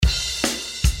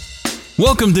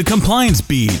Welcome to Compliance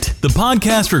Beat, the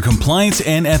podcast for compliance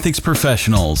and ethics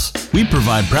professionals. We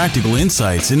provide practical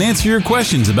insights and answer your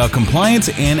questions about compliance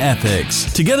and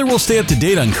ethics. Together we'll stay up to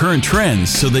date on current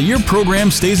trends so that your program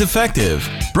stays effective.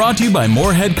 Brought to you by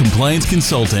Moorhead Compliance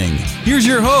Consulting. Here's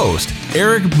your host,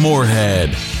 Eric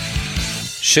Moorhead.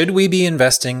 Should we be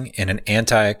investing in an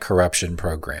anti-corruption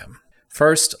program?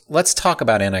 First, let's talk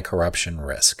about anti-corruption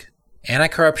risk.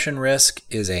 Anti-corruption risk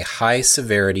is a high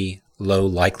severity, low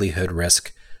likelihood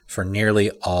risk for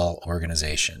nearly all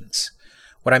organizations.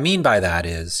 What I mean by that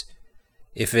is,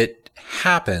 if it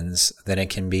happens, then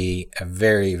it can be a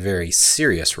very, very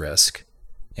serious risk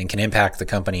and can impact the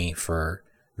company for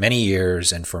many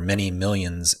years and for many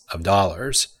millions of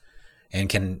dollars, and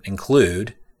can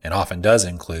include, and often does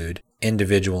include,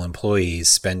 individual employees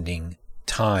spending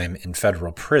time in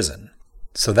federal prison.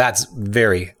 So that's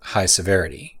very high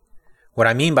severity. What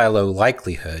I mean by low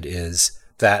likelihood is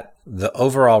that the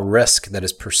overall risk that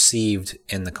is perceived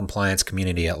in the compliance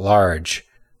community at large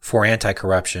for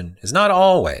anti-corruption is not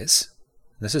always,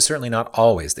 this is certainly not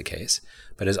always the case,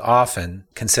 but is often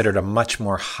considered a much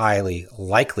more highly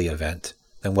likely event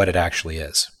than what it actually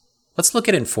is. Let's look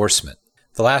at enforcement.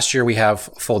 The last year we have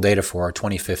full data for,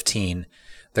 2015,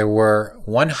 there were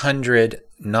 100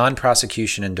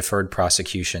 non-prosecution and deferred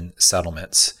prosecution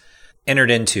settlements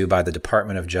entered into by the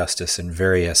Department of Justice and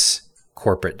various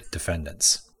corporate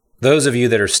defendants. Those of you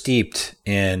that are steeped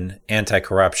in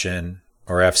anti-corruption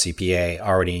or FCPA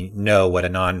already know what a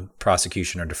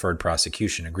non-prosecution or deferred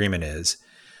prosecution agreement is,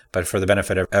 but for the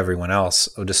benefit of everyone else,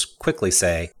 I'll just quickly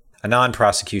say a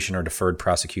non-prosecution or deferred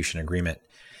prosecution agreement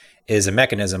is a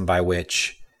mechanism by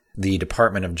which the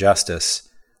Department of Justice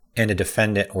and a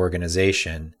defendant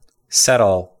organization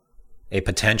settle a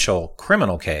potential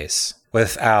criminal case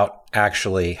without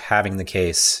actually having the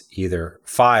case either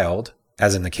filed,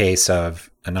 as in the case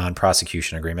of a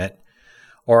non-prosecution agreement,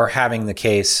 or having the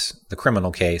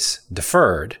criminal case,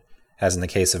 deferred, as in the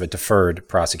case of a deferred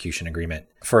prosecution agreement,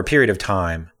 for a period of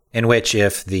time in which,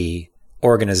 if the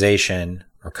organization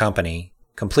or company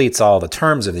completes all the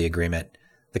terms of the agreement,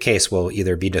 the case will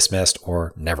either be dismissed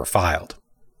or never filed.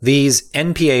 These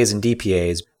NPAs and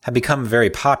DPAs have become very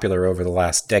popular over the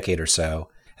last decade or so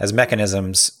as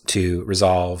mechanisms to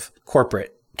resolve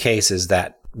corporate cases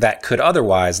that could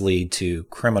otherwise lead to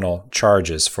criminal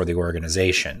charges for the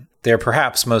organization. They're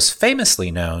perhaps most famously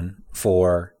known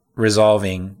for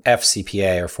resolving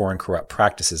FCPA or Foreign Corrupt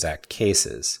Practices Act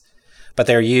cases, but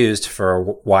they're used for a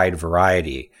wide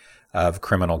variety of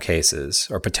criminal cases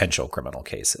or potential criminal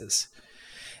cases.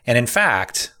 And in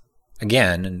fact,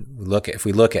 again, if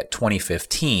we look at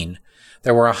 2015,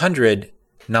 there were 100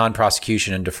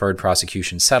 non-prosecution and deferred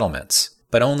prosecution settlements,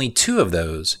 but only 2 of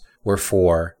those were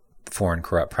for Foreign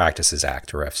Corrupt Practices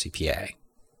Act or FCPA.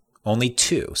 Only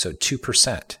 2, so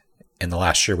 2% in the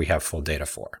last year we have full data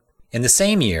for. In the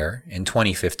same year, in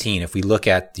 2015, if we look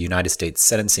at the United States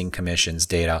Sentencing Commission's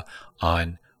data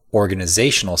on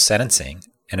organizational sentencing,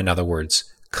 and in other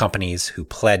words, companies who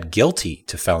pled guilty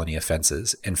to felony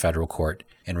offenses in federal court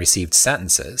and received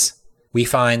sentences, we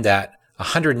find that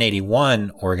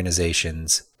 181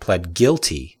 organizations pled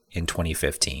guilty in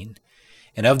 2015.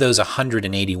 And of those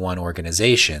 181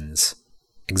 organizations,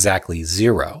 exactly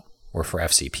 0 were for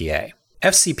FCPA.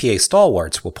 FCPA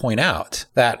stalwarts will point out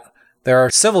that there are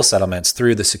civil settlements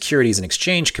through the Securities and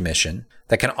Exchange Commission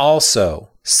that can also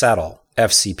settle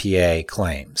FCPA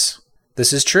claims.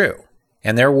 This is true.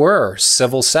 And there were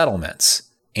civil settlements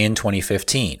in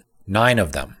 2015, 9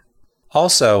 of them.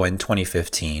 Also in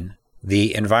 2015,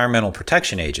 the Environmental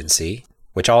Protection Agency,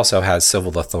 which also has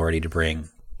civil authority to bring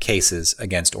cases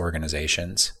against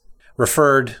organizations,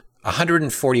 referred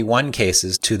 141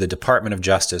 cases to the Department of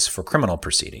Justice for criminal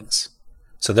proceedings.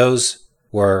 So those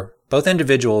were both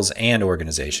individuals and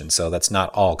organizations, so that's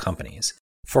not all companies.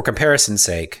 For comparison's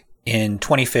sake, in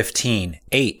 2015,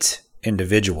 8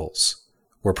 individuals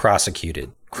were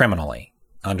prosecuted criminally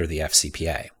under the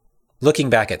FCPA. Looking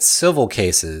back at civil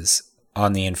cases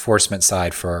on the enforcement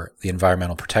side for the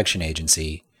Environmental Protection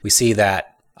Agency, we see that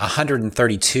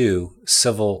 132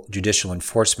 civil judicial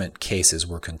enforcement cases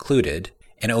were concluded,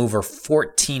 and over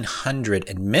 1,400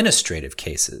 administrative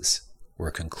cases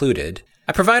were concluded.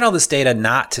 I provide all this data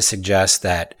not to suggest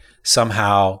that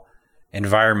somehow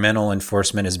environmental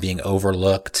enforcement is being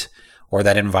overlooked, or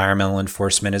that environmental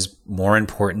enforcement is more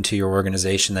important to your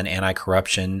organization than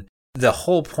anti-corruption. The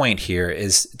whole point here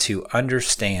is to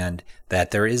understand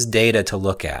that there is data to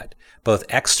look at, both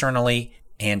externally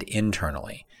and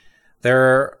internally. There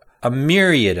are a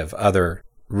myriad of other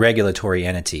regulatory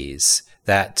entities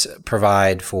that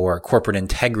provide for corporate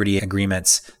integrity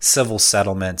agreements, civil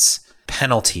settlements,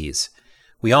 penalties,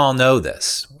 We all know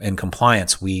this. In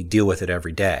compliance, we deal with it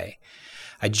every day.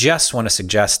 I just want to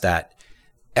suggest that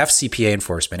FCPA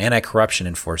enforcement, anti-corruption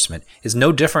enforcement, is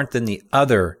no different than the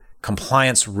other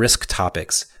compliance risk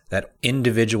topics that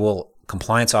individual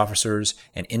compliance officers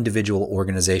and individual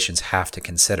organizations have to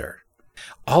consider.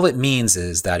 All it means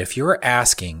is that if you're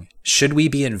asking, should we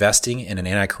be investing in an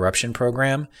anti-corruption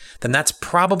program, then that's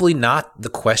probably not the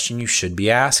question you should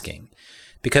be asking.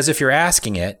 Because if you're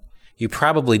asking it, you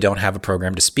probably don't have a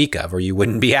program to speak of, or you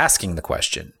wouldn't be asking the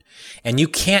question. And you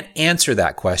can't answer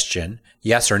that question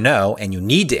yes or no, and you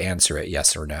need to answer it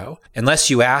yes or no, unless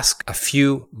you ask a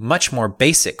few much more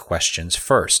basic questions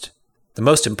first. The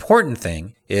most important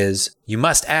thing is you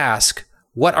must ask,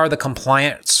 what are the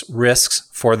compliance risks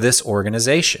for this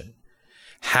organization?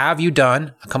 Have you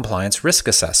done a compliance risk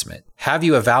assessment? Have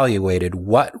you evaluated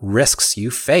what risks you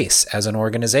face as an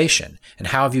organization? And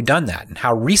how have you done that? And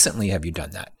how recently have you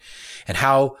done that? And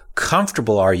how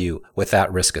comfortable are you with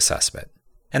that risk assessment?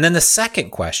 And then the second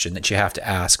question that you have to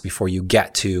ask before you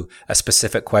get to a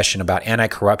specific question about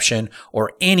anti-corruption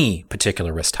or any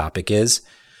particular risk topic is,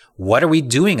 what are we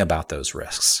doing about those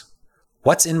risks?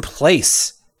 What's in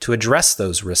place to address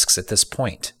those risks at this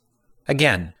point?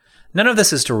 Again, none of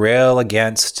this is to rail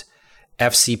against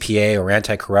FCPA or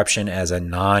anti-corruption as a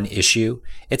non-issue.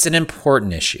 It's an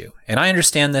important issue, and I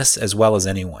understand this as well as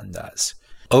anyone does.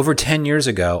 Over 10 years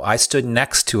ago, I stood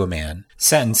next to a man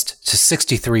sentenced to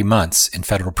 63 months in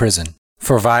federal prison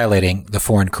for violating the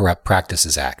Foreign Corrupt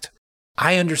Practices Act.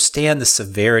 I understand the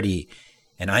severity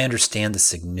and I understand the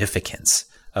significance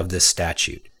of this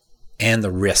statute and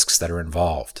the risks that are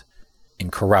involved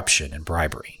in corruption and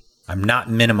bribery. I'm not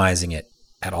minimizing it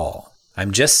at all.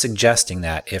 I'm just suggesting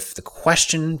that if the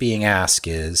question being asked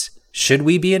is, should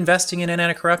we be investing in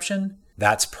anti-corruption?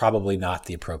 That's probably not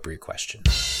the appropriate question.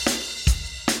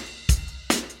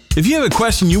 If you have a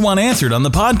question you want answered on the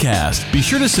podcast, be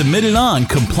sure to submit it on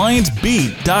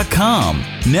compliancebeat.com.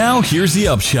 Now here's the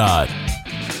upshot.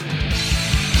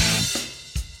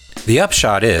 The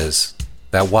upshot is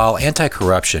that while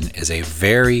anti-corruption is a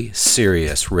very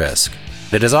serious risk,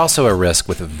 it is also a risk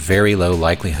with a very low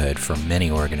likelihood for many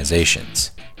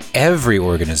organizations. Every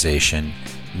organization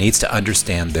needs to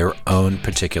understand their own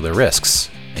particular risks.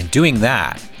 And doing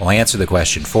that will answer the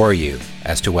question for you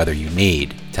as to whether you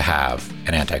need to have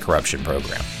an anti-corruption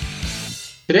program.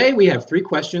 Today, we have 3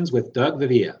 questions with Doug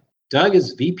Veivia. Doug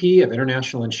is VP of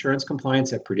International Insurance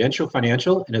Compliance at Prudential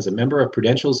Financial and is a member of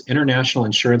Prudential's International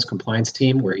Insurance Compliance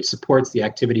team, where he supports the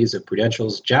activities of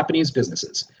Prudential's Japanese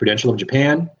businesses, Prudential of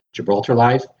Japan, Gibraltar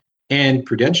Life, and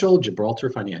Prudential Gibraltar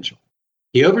Financial.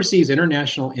 He oversees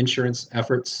international insurance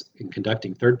efforts in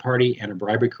conducting third-party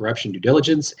anti-bribery corruption due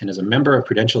diligence and is a member of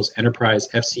Prudential's Enterprise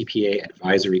FCPA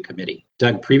Advisory Committee.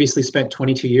 Doug previously spent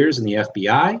 22 years in the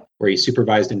FBI, where he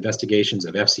supervised investigations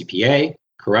of FCPA,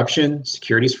 corruption,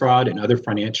 securities fraud, and other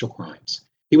financial crimes.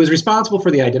 He was responsible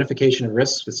for the identification of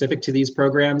risks specific to these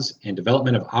programs and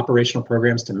development of operational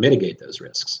programs to mitigate those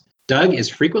risks. Doug is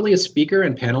frequently a speaker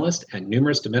and panelist at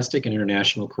numerous domestic and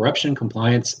international corruption,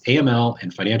 compliance, AML,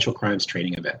 and financial crimes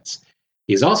training events.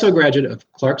 He is also a graduate of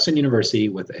Clarkson University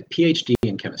with a PhD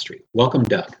in chemistry. Welcome,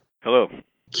 Doug. Hello.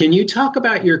 Can you talk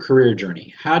about your career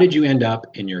journey? How did you end up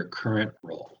in your current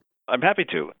role? I'm happy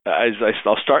to.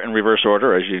 I'll start in reverse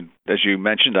order. As you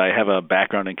mentioned, I have a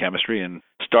background in chemistry and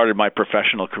started my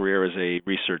professional career as a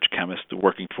research chemist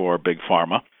working for Big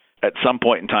Pharma. At some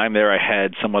point in time there, I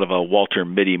had somewhat of a Walter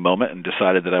Mitty moment and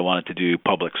decided that I wanted to do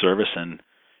public service and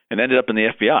ended up in the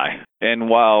FBI. And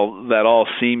while that all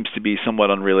seems to be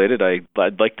somewhat unrelated,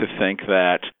 I'd like to think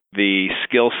that the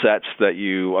skill sets that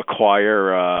you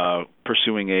acquire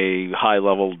pursuing a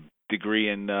high-level degree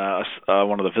in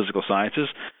one of the physical sciences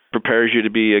prepares you to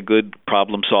be a good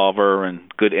problem solver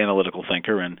and good analytical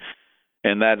thinker, and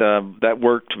that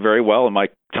worked very well in my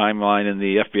timeline in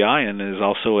the FBI and is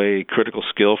also a critical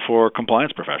skill for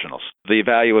compliance professionals. The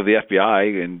value of the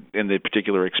FBI in the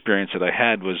particular experience that I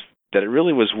had was that it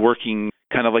really was working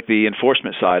kind of like the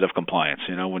enforcement side of compliance.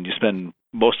 You know, when you spend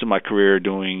most of my career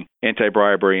doing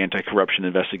anti-bribery, anti-corruption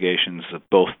investigations of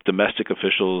both domestic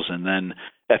officials and then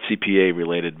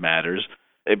FCPA-related matters,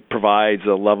 it provides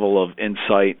a level of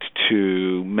insight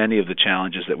to many of the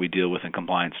challenges that we deal with in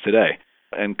compliance today.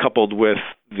 And coupled with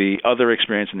the other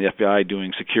experience in the FBI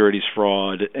doing securities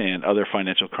fraud and other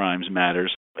financial crimes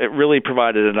matters, it really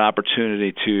provided an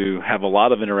opportunity to have a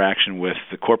lot of interaction with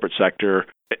the corporate sector,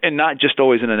 and not just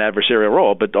always in an adversarial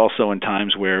role, but also in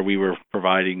times where we were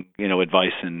providing,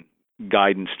 advice and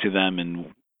guidance to them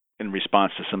in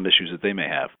response to some issues that they may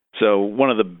have. So one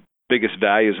of the biggest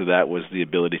values of that was the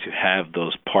ability to have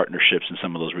those partnerships and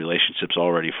some of those relationships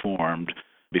already formed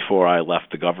before I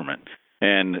left the government.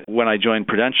 And when I joined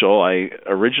Prudential, I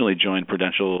originally joined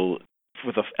Prudential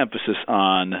with an emphasis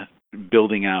on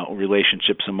building out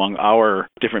relationships among our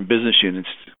different business units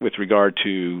with regard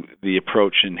to the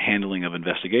approach and handling of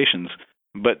investigations.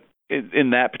 But in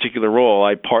that particular role,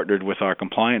 I partnered with our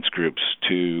compliance groups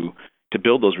to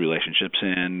build those relationships,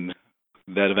 and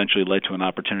that eventually led to an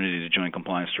opportunity to join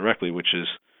compliance directly, which is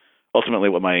ultimately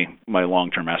what my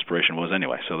long-term aspiration was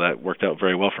anyway. So that worked out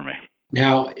very well for me.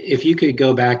 Now, if you could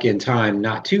go back in time,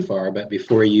 not too far, but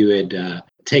before you had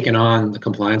taken on the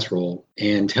compliance role,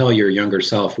 and tell your younger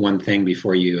self one thing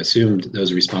before you assumed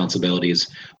those responsibilities,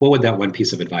 what would that one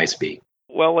piece of advice be?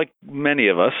 Well, like many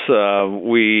of us,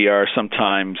 we are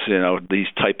sometimes, these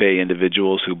type A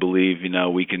individuals who believe,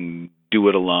 we can do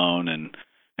it alone, and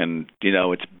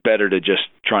it's better to just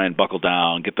try and buckle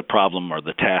down, get the problem or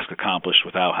the task accomplished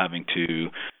without having to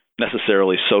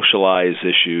necessarily socialize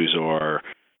issues or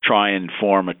try and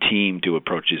form a team to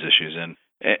approach these issues.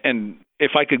 And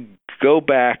if I could go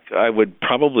back, I would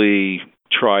probably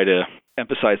try to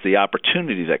emphasize the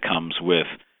opportunity that comes with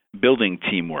building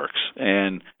teamworks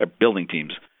and building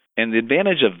teams. And the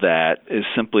advantage of that is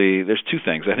simply, there's two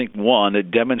things. I think one,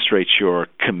 it demonstrates your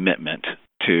commitment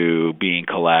to being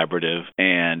collaborative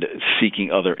and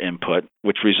seeking other input,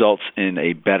 which results in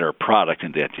a better product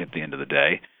at the end of the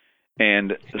day.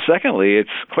 And secondly,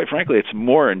 it's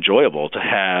more enjoyable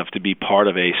to be part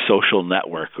of a social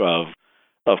network of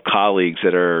colleagues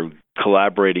that are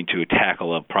collaborating to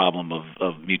tackle a problem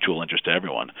of mutual interest to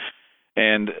everyone.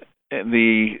 And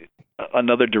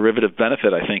another derivative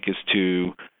benefit, I think, is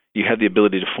you have the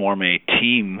ability to form a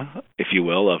team, if you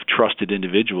will, of trusted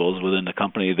individuals within the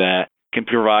company that can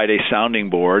provide a sounding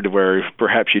board where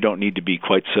perhaps you don't need to be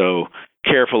quite so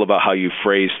careful about how you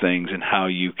phrase things and how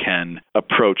you can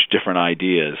approach different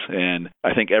ideas. And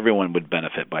I think everyone would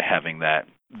benefit by having that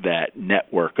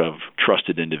network of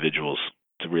trusted individuals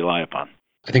to rely upon.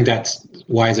 I think that's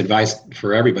wise advice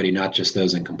for everybody, not just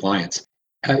those in compliance.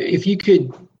 If you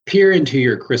could peer into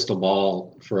your crystal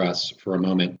ball for us for a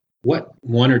moment, what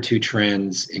one or two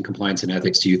trends in compliance and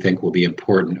ethics do you think will be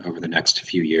important over the next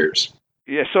few years?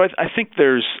 Yeah, so I think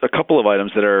there's a couple of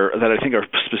items that I think are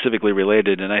specifically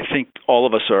related, and I think all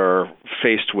of us are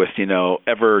faced with,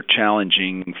 ever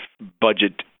challenging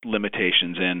budget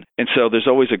limitations, and so there's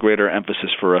always a greater emphasis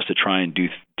for us to try and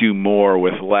do more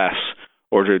with less,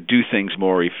 or to do things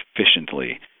more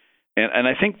efficiently. And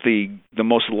I think the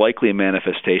most likely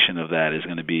manifestation of that is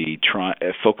going to be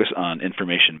focus on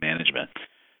information management.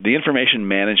 The information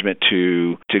management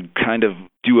to kind of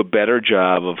do a better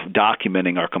job of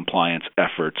documenting our compliance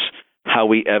efforts, how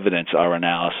we evidence our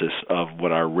analysis of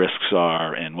what our risks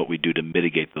are and what we do to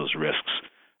mitigate those risks.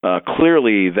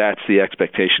 Clearly, that's the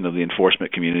expectation of the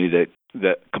enforcement community,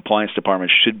 that compliance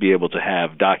departments should be able to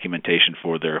have documentation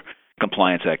for their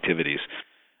compliance activities.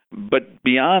 But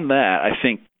beyond that, I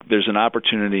think there's an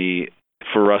opportunity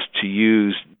for us to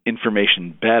use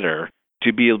information better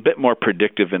to be a bit more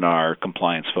predictive in our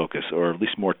compliance focus, or at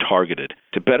least more targeted,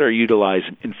 to better utilize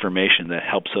information that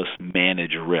helps us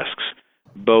manage risks,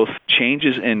 both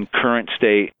changes in current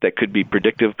state that could be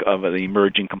predictive of the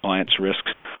emerging compliance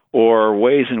risks, or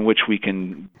ways in which we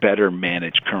can better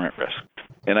manage current risk.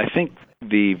 And I think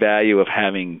the value of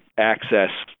having access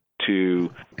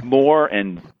to more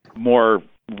and more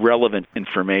relevant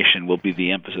information will be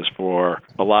the emphasis for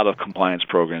a lot of compliance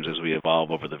programs as we evolve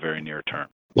over the very near term.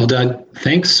 Well, Doug,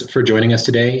 thanks for joining us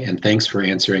today, and thanks for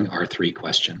answering our 3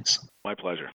 questions. My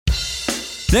pleasure.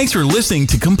 Thanks for listening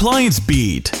to Compliance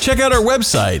Beat. Check out our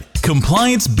website,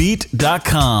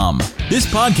 compliancebeat.com. This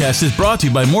podcast is brought to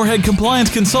you by Moorhead Compliance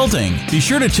Consulting. Be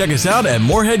sure to check us out at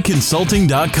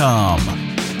moorheadconsulting.com.